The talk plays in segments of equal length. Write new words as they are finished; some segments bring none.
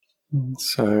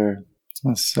So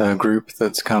this group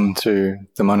that's come to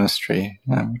the monastery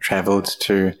traveled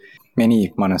to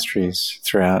many monasteries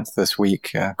throughout this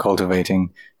week,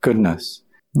 cultivating goodness.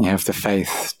 You have the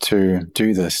faith to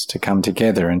do this, to come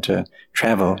together and to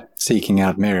travel, seeking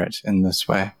out merit in this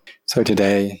way. So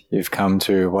today you've come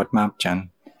to Wat Mapjan,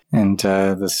 and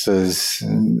this is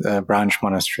a branch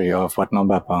monastery of Wat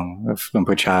Nombapong, of Luang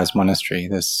Por Chah's monastery,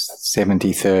 this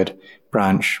 73rd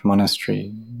branch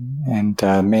monastery. And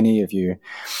many of you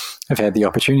have had the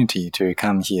opportunity to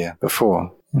come here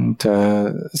before. And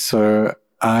so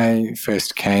I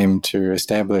first came to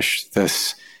establish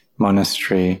this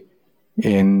monastery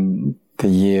in the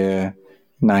year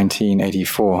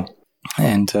 1984.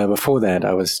 And before that,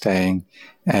 I was staying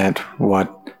at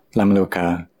Wat Lam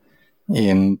Luka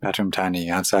in Pathum Thani,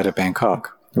 outside of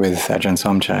Bangkok, with Ajahn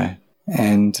Somchai.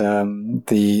 And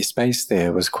the space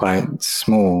there was quite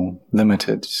small,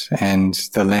 limited, and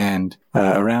the land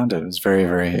around it was very,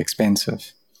 very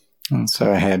expensive. And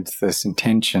so I had this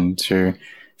intention to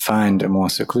find a more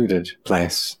secluded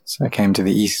place. So I came to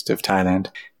the east of Thailand,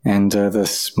 and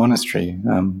this monastery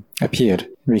appeared.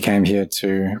 We came here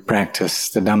to practice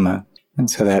the Dhamma. And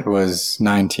so that was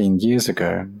 19 years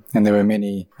ago. And there were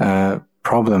many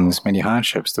problems, many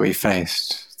hardships that we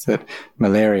faced, that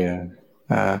malaria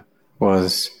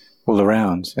was all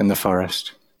around in the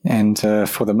forest. And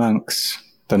for the monks,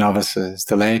 the novices,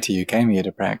 the laity who came here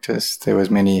to practice, there was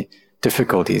many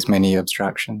difficulties, many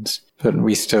obstructions. But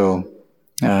we still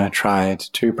tried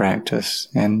to practice.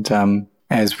 And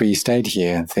as we stayed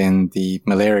here, then the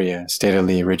malaria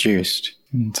steadily reduced.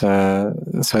 And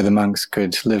so the monks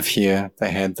could live here.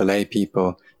 They had the lay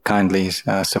people kindly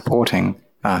supporting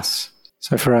us.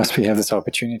 So for us, we have this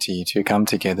opportunity to come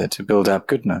together to build up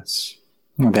goodness.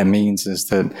 What that means is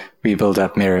that we build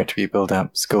up merit, we build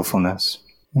up skillfulness.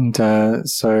 And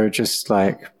so just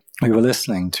like we were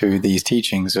listening to these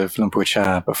teachings of Luang Por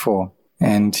Chah before,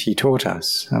 and he taught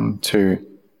us to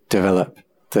develop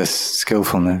this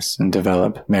skillfulness and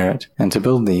develop merit and to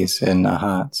build these in our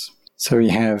hearts. So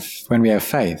when we have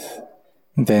faith,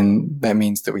 then that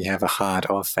means that we have a heart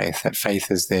of faith, that faith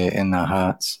is there in our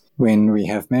hearts. When we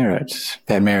have merit,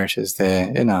 that merit is there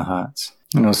in our hearts.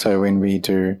 And also when we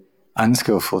do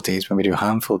unskillful deeds, when we do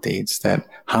harmful deeds, that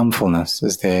harmfulness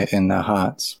is there in our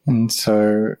hearts. And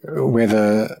so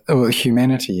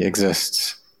humanity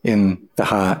exists in the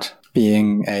heart,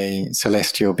 being a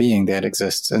celestial being that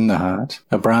exists in the heart.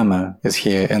 A Brahma is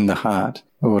here in the heart,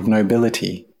 or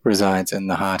nobility resides in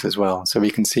the heart as well. So we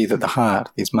can see that the heart,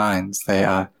 these minds, they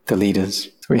are the leaders.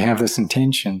 So we have this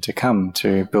intention to come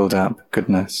to build up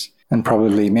goodness. And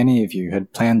probably many of you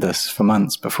had planned this for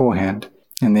months beforehand.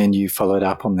 And then you followed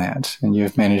up on that, and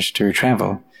you've managed to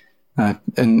travel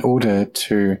in order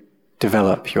to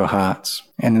develop your hearts.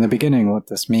 And in the beginning, what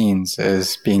this means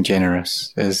is being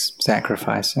generous, is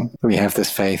sacrificing. We have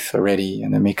this faith already,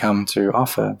 and then we come to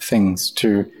offer things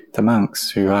to the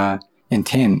monks who are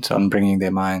intent on bringing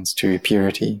their minds to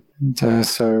purity. And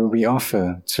so we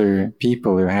offer to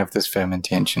people who have this firm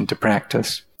intention to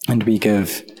practice, and we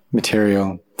give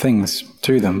material things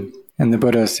to them. And the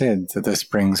Buddha said that this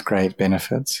brings great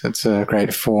benefits. It's a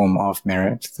great form of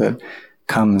merit that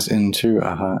comes into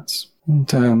our hearts.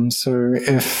 And so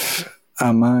if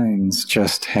our minds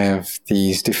just have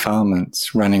these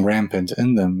defilements running rampant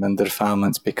in them, and the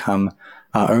defilements become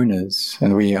our owners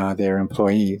and we are their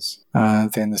employees,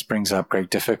 then this brings up great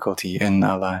difficulty in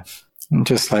our life. And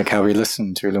just like how we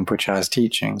listened to Luang Por Chah's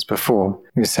teachings before,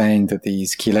 we were saying that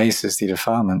these kilesas, the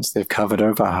defilements, they've covered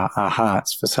over our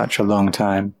hearts for such a long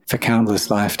time, for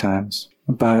countless lifetimes.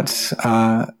 But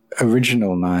our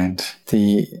original mind,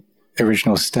 the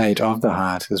original state of the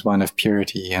heart, is one of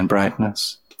purity and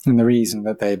brightness. And the reason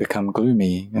that they become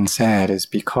gloomy and sad is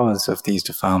because of these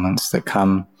defilements that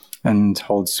come and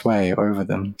hold sway over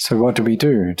them. So what do we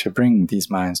do to bring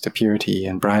these minds to purity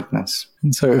and brightness?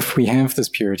 And so if we have this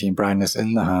purity and brightness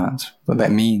in the heart, what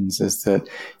that means is that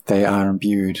they are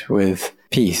imbued with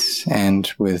peace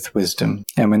and with wisdom.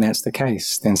 And when that's the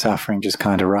case, then suffering just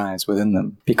can't arise within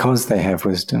them, because they have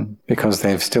wisdom, because they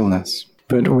have stillness.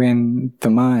 But when the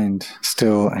mind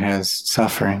still has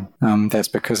suffering, that's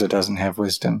because it doesn't have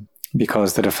wisdom,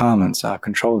 because the defilements are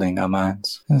controlling our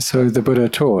minds. And so the Buddha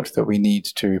taught that we need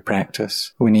to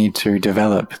practice. We need to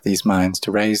develop these minds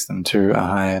to raise them to a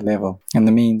higher level. And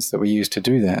the means that we use to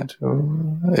do that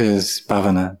is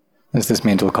bhavana, is this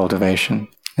mental cultivation.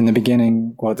 In the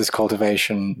beginning, what this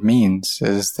cultivation means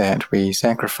is that we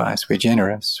sacrifice, we're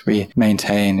generous, we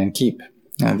maintain and keep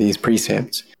these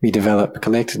precepts. We develop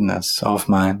collectedness of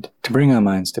mind to bring our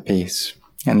minds to peace.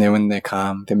 And then when they're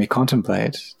calm, then we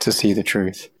contemplate to see the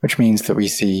truth, which means that we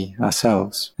see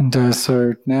ourselves. And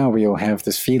so now we all have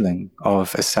this feeling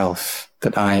of a self,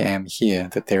 that I am here,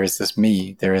 that there is this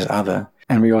me, there is other.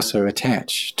 And we also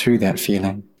attach to that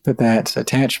feeling. But that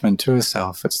attachment to a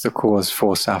self, it's the cause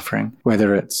for suffering,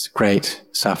 whether it's great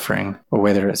suffering or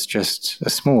whether it's just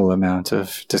a small amount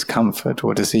of discomfort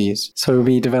or disease. So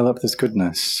we develop this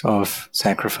goodness of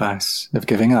sacrifice, of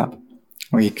giving up.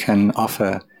 We can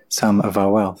offer some of our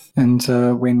wealth. And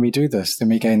when we do this, then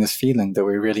we gain this feeling that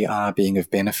we really are being of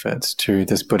benefit to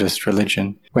this Buddhist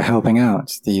religion. We're helping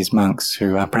out these monks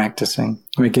who are practicing.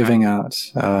 We're giving out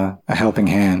a helping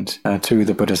hand to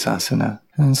the Buddhasasana.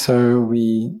 And so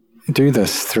we do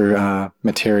this through our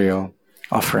material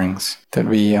offerings, that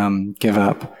we give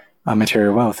up our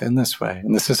material wealth in this way.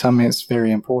 And this is something that's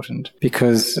very important,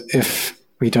 because if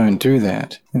we don't do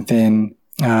that, then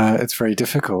it's very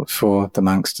difficult for the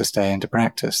monks to stay into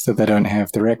practice, that they don't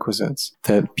have the requisites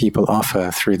that people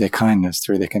offer through their kindness,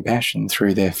 through their compassion,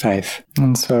 through their faith.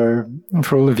 And so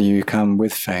for all of you who come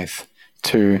with faith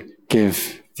to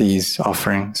give these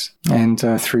offerings, and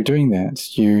through doing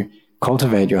that, you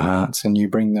cultivate your hearts and you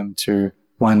bring them to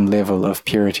one level of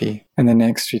purity. And then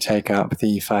next you take up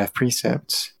the 5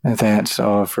 precepts, that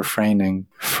of refraining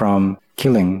from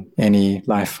killing any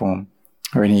life form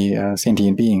or any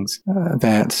sentient beings,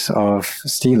 that of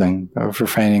stealing, of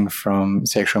refraining from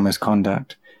sexual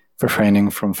misconduct,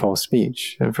 refraining from false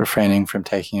speech, of refraining from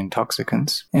taking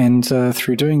intoxicants. And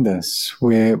through doing this,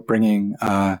 we're bringing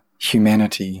our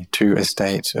humanity to a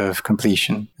state of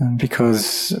completion.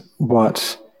 Because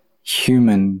what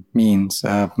human means,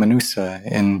 manusa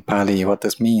in Pali, what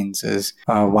this means is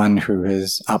one who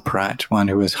is upright, one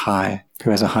who is high,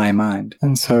 who has a high mind.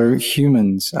 And so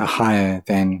humans are higher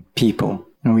than people.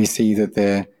 And we see that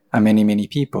there are many, many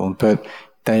people, but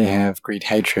they have greed,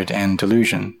 hatred, and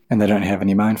delusion, and they don't have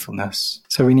any mindfulness.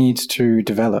 So we need to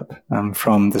develop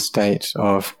from the state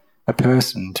of a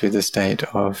person to the state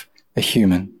of a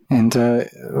human. And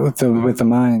with the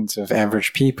minds of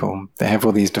average people, they have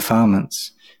all these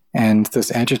defilements, and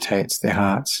this agitates their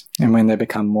hearts. And when they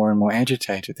become more and more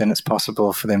agitated, then it's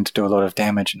possible for them to do a lot of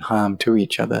damage and harm to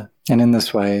each other. And in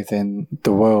this way, then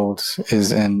the world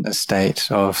is in a state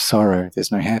of sorrow.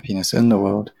 There's no happiness in the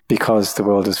world because the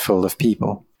world is full of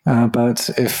people. But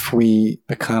if we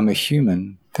become a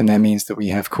human, then that means that we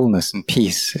have coolness and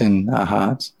peace in our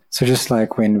hearts. So just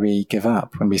like when we give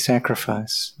up, when we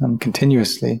sacrifice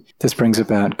continuously, this brings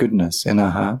about goodness in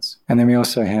our hearts. And then we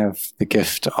also have the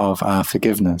gift of our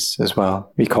forgiveness as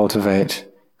well. We cultivate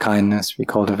kindness, we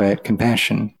cultivate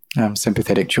compassion,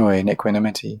 sympathetic joy, and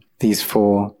equanimity. These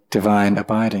 4 divine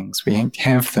abidings, we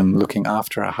have them looking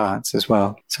after our hearts as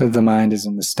well. So the mind is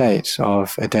in the state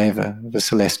of a deva, the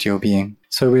celestial being.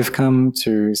 So we've come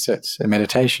to sit in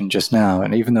meditation just now,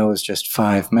 and even though it was just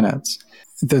 5 minutes,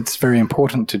 that's very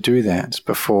important to do that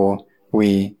before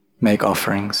we make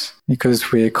offerings,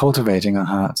 because we're cultivating our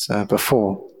hearts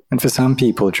before. And for some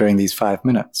people, during these 5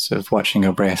 minutes of watching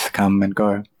your breath come and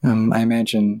go, I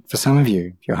imagine for some of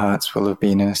you, your hearts will have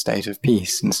been in a state of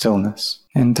peace and stillness.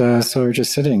 And so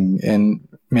just sitting in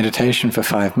meditation for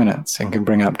 5 minutes and can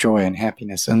bring up joy and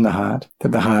happiness in the heart,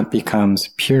 that the heart becomes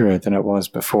purer than it was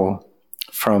before,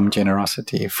 from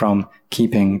generosity, from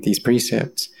keeping these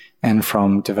precepts, and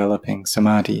from developing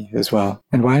samadhi as well.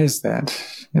 And why is that?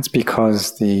 It's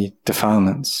because the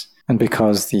defilements and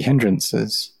because the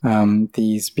hindrances,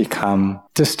 these become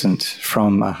distant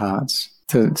from our hearts.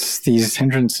 These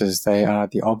hindrances, they are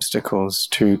the obstacles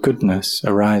to goodness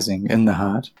arising in the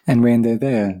heart. And when they're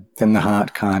there, then the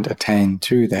heart can't attain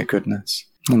to that goodness.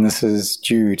 And this is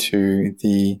due to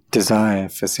the desire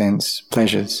for sense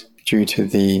pleasures, due to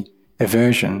the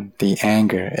aversion, the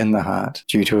anger in the heart,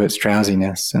 due to its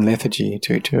drowsiness and lethargy,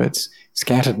 due to its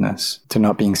scatteredness, to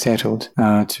not being settled,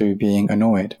 to being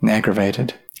annoyed and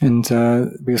aggravated. And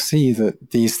we'll see that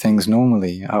these things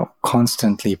normally are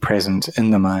constantly present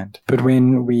in the mind. But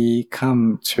when we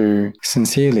come to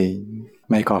sincerely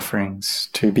make offerings,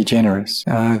 to be generous,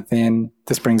 then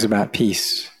this brings about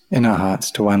peace in our hearts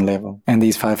to one level. And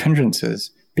these 5 hindrances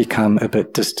become a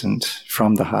bit distant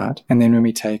from the heart. And then when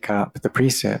we take up the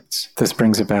precepts, this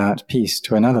brings about peace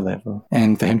to another level.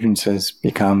 And the hindrances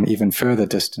become even further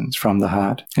distant from the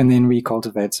heart. And then we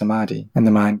cultivate samadhi, and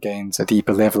the mind gains a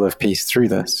deeper level of peace through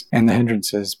this. And the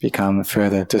hindrances become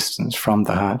further distant from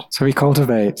the heart. So we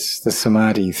cultivate the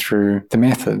samadhi through the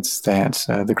methods that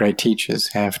the great teachers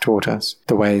have taught us,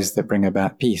 the ways that bring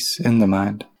about peace in the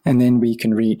mind. And then we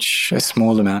can reach a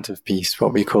small amount of peace,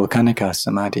 what we call khanika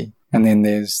samadhi. And then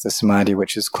there's the samadhi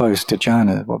which is close to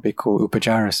jhana, what we call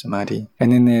upajjhara samadhi.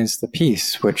 And then there's the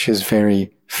peace which is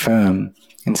very firm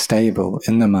and stable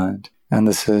in the mind. And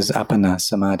this is Appana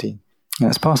Samadhi. And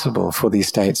it's possible for these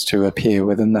states to appear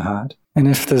within the heart. And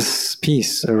if this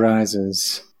peace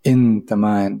arises in the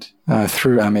mind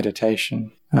through our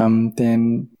meditation,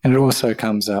 then it also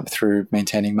comes up through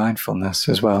maintaining mindfulness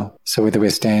as well. So whether we're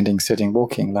standing, sitting,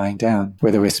 walking, lying down,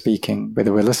 whether we're speaking,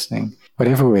 whether we're listening,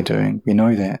 whatever we're doing, we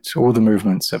know that all the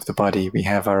movements of the body, we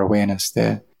have our awareness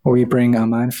there. Or we bring our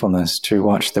mindfulness to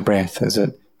watch the breath as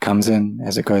it comes in,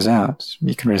 as it goes out.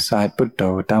 You can recite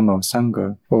Buddho, Dhammo,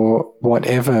 Sangho, or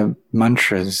whatever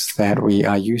mantras that we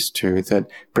are used to that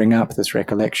bring up this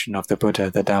recollection of the Buddha,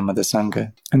 the Dhamma, the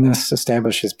Sangha. And this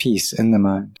establishes peace in the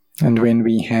mind. And when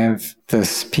we have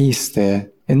this peace there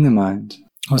in the mind,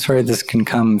 this can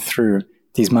come through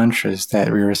these mantras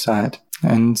that we recite.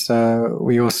 And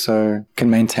we also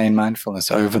can maintain mindfulness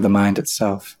over the mind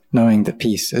itself, knowing that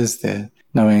peace is there,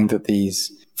 knowing that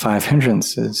these 5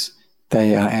 hindrances,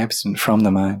 they are absent from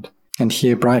the mind. And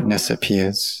here brightness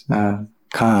appears,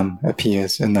 calm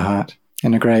appears in the heart.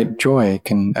 And a great joy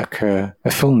can occur,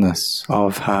 a fullness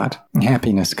of heart. And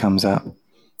happiness comes up.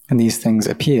 And these things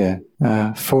appear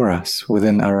for us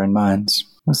within our own minds.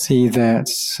 We'll see that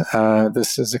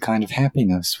this is a kind of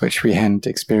happiness which we hadn't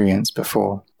experienced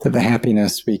before. That the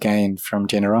happiness we gain from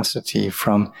generosity,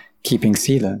 from keeping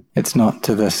sila, it's not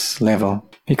to this level.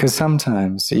 Because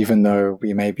sometimes, even though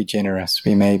we may be generous,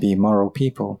 we may be moral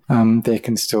people, there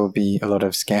can still be a lot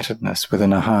of scatteredness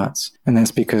within our hearts. And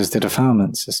that's because the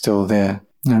defilements are still there.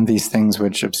 And these things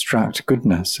which obstruct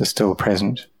goodness are still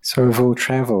present. So we've all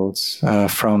traveled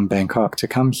from Bangkok to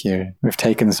come here. We've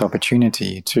taken this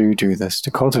opportunity to do this,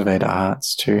 to cultivate our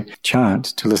hearts, to chant,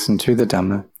 to listen to the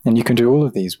Dhamma. And you can do all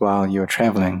of these while you're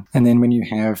traveling. And then when you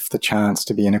have the chance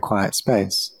to be in a quiet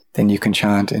space, then you can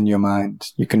chant in your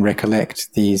mind. You can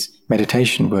recollect these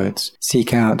meditation words.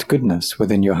 Seek out goodness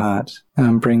within your heart.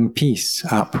 Bring peace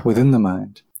up within the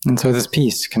mind. And so this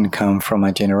peace can come from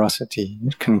our generosity.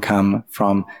 It can come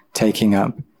from taking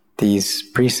up these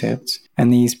precepts.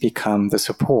 And these become the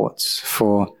supports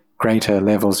for greater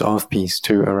levels of peace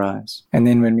to arise. And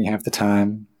then when we have the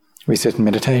time, we sit in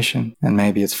meditation, and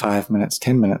maybe it's 5 minutes,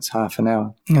 10 minutes, half an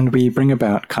hour. And we bring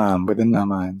about calm within our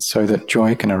minds so that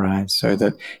joy can arise, so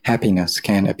that happiness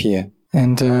can appear.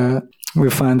 And we'll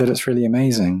find that it's really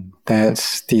amazing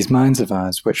that these minds of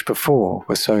ours, which before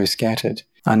were so scattered,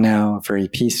 are now very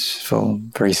peaceful,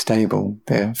 very stable.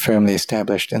 They're firmly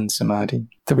established in samadhi.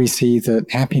 That we see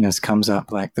that happiness comes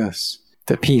up like this,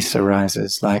 that peace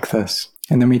arises like this.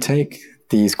 And then we take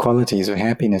these qualities of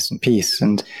happiness and peace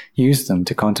and use them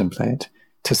to contemplate,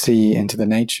 to see into the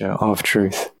nature of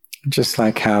truth. Just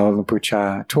like how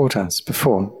Lupucha taught us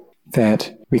before,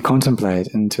 that we contemplate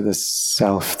into the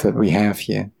self that we have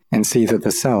here and see that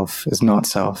the self is not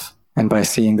self. And by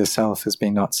seeing the self as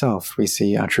being not self, we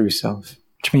see our true self,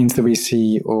 which means that we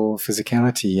see all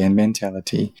physicality and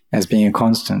mentality as being a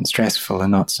constant, stressful,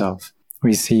 and not self.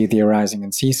 We see the arising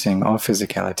and ceasing of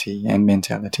physicality and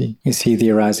mentality. We see the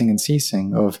arising and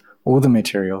ceasing of all the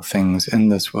material things in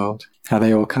this world, how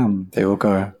they all come, they all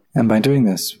go. And by doing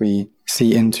this, we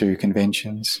see into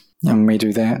conventions. And when we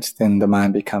do that, then the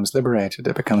mind becomes liberated.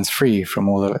 It becomes free from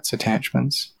all of its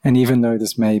attachments. And even though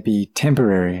this may be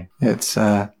temporary, it's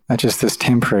just this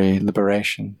temporary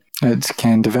liberation. It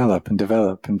can develop and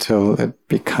develop until it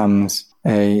becomes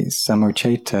a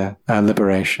samuccheta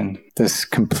liberation, this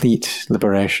complete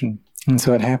liberation. And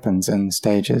so it happens in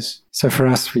stages. So for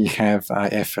us, we have our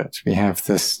effort, we have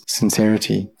this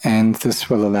sincerity, and this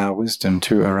will allow wisdom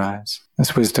to arise,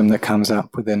 this wisdom that comes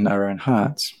up within our own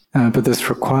hearts. But this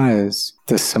requires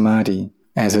this samadhi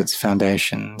as its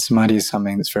foundation. Samadhi is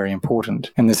something that's very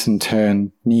important, and this in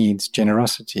turn needs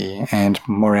generosity and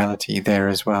morality there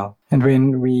as well. And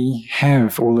when we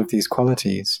have all of these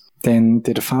qualities, then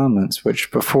the defilements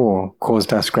which before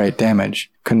caused us great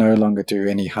damage can no longer do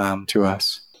any harm to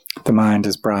us. The mind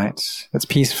is bright, it's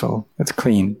peaceful, it's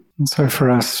clean. And so for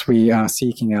us, we are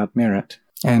seeking out merit,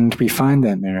 and we find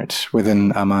that merit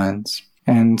within our minds.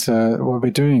 And what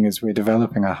we're doing is we're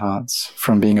developing our hearts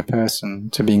from being a person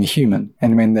to being human.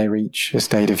 And when they reach a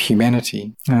state of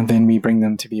humanity, then we bring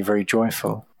them to be very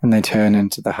joyful, and they turn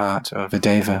into the heart of a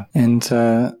deva. And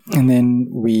then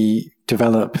we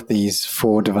develop these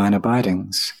 4 divine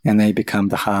abidings, and they become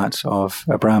the heart of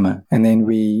a Brahma. And then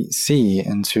we see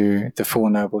into the 4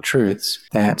 noble truths,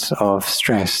 that of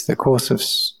stress, the cause of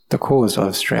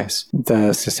stress,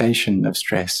 the cessation of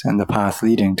stress, and the path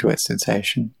leading to its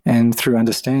cessation. And through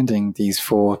understanding these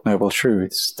 4 noble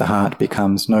truths, the heart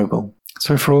becomes noble.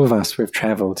 So for all of us, we've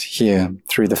traveled here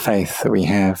through the faith that we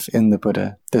have in the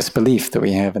Buddha, this belief that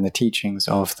we have in the teachings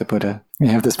of the Buddha. We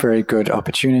have this very good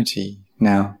opportunity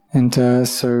now. And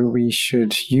so we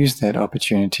should use that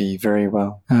opportunity very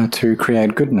well to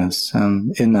create goodness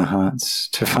in our hearts,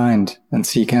 to find and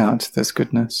seek out this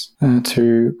goodness,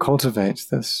 to cultivate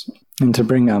this, and to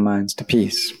bring our minds to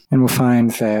peace. And we'll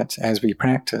find that as we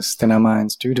practice, then our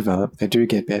minds do develop, they do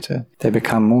get better, they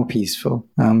become more peaceful.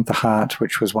 The heart,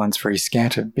 which was once very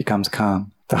scattered, becomes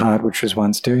calm. The heart which was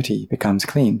once dirty becomes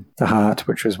clean. The heart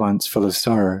which was once full of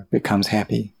sorrow becomes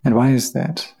happy. And why is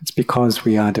that? It's because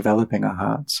we are developing our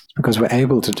hearts. It's because we're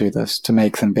able to do this to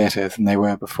make them better than they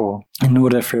were before. In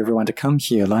order for everyone to come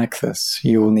here like this,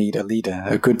 you will need a leader,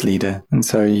 a good leader. And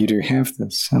so you do have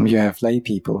this. You have lay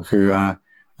people who are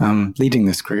leading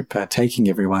this group, taking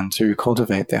everyone to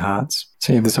cultivate their hearts.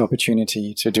 So you have this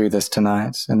opportunity to do this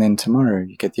tonight, and then tomorrow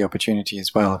you get the opportunity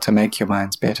as well to make your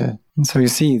minds better. And so you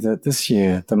see that this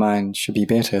year the mind should be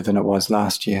better than it was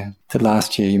last year. That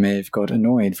last year you may have got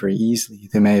annoyed very easily.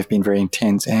 There may have been very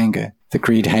intense anger. The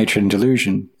greed, hatred, and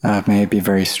delusion may be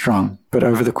very strong. But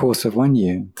over the course of 1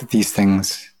 year, that these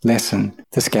things lessen.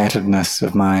 The scatteredness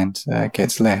of mind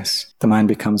gets less. The mind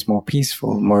becomes more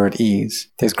peaceful, more at ease.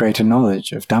 There's greater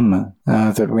knowledge of Dhamma,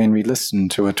 that when we listen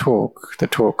to a talk, the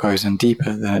talk goes in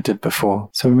deeper than it did before.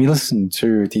 So when we listen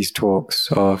to these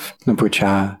talks of Luang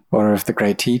Por or of the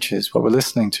great teachers, what we're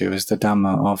listening to is the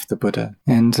Dhamma of the Buddha.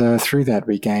 And through that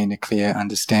we gain a clear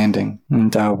understanding,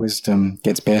 and our wisdom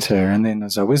gets better. And then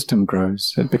as our wisdom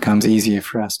grows, it becomes easier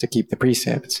for us to keep the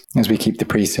precepts. As we keep the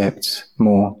precepts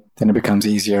more, then it becomes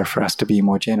easier for us to be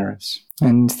more generous.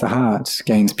 And the heart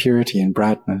gains purity and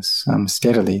brightness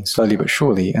steadily, slowly but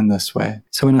surely in this way.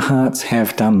 So when our hearts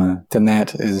have Dhamma, then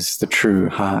that is the true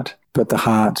heart. But the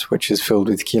heart which is filled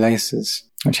with kilesas,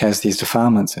 which has these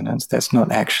defilements in it, that's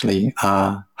not actually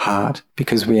our heart,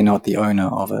 because we are not the owner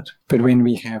of it. But when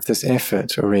we have this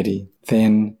effort already,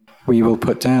 then we will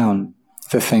put down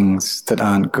the things that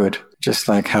aren't good, just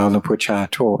like how Luang Por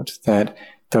taught that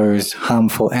those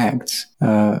harmful acts,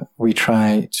 we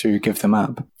try to give them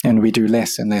up, and we do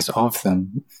less and less of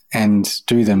them, and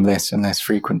do them less and less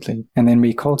frequently. And then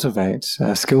we cultivate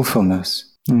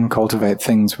skillfulness, and cultivate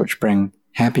things which bring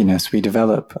happiness. We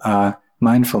develop our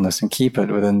mindfulness and keep it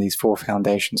within these 4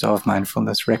 foundations of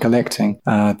mindfulness, recollecting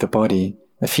the body,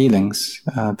 the feelings,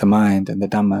 the mind, and the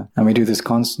Dhamma. And we do this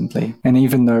constantly. And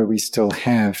even though we still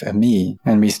have a me,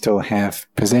 and we still have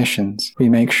possessions, we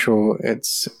make sure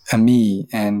it's a me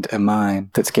and a mind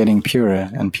that's getting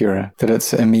purer and purer. That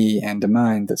it's a me and a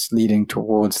mind that's leading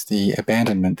towards the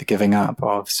abandonment, the giving up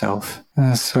of self.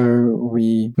 So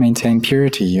we maintain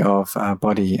purity of our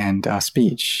body and our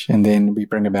speech, and then we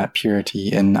bring about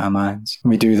purity in our minds.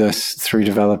 We do this through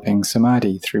developing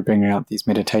samadhi, through bringing out these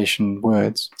meditation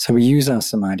words. So we use our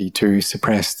samadhi to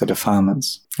suppress the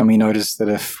defilements. And we notice that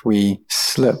if we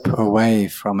slip away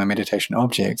from a meditation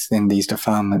object, then these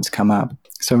defilements come up.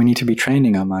 So we need to be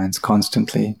training our minds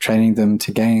constantly, training them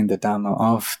to gain the Dhamma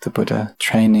of the Buddha,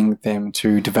 training them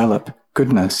to develop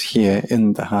goodness here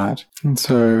in the heart. And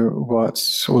so what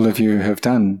all of you have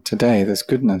done today, this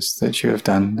goodness that you have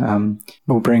done,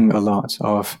 will bring a lot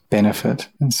of benefit.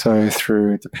 And so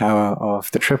through the power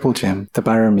of the Triple Gem, the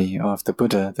Barami of the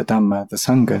Buddha, the Dhamma, the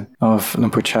Sangha, of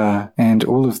Luang Por, and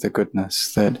all of the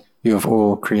goodness that you have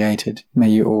all created, may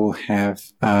you all have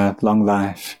long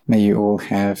life. May you all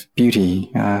have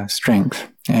beauty, strength,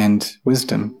 and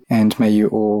wisdom. And may you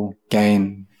all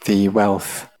gain the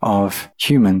wealth of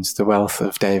humans, the wealth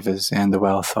of devas, and the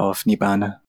wealth of Nibbana.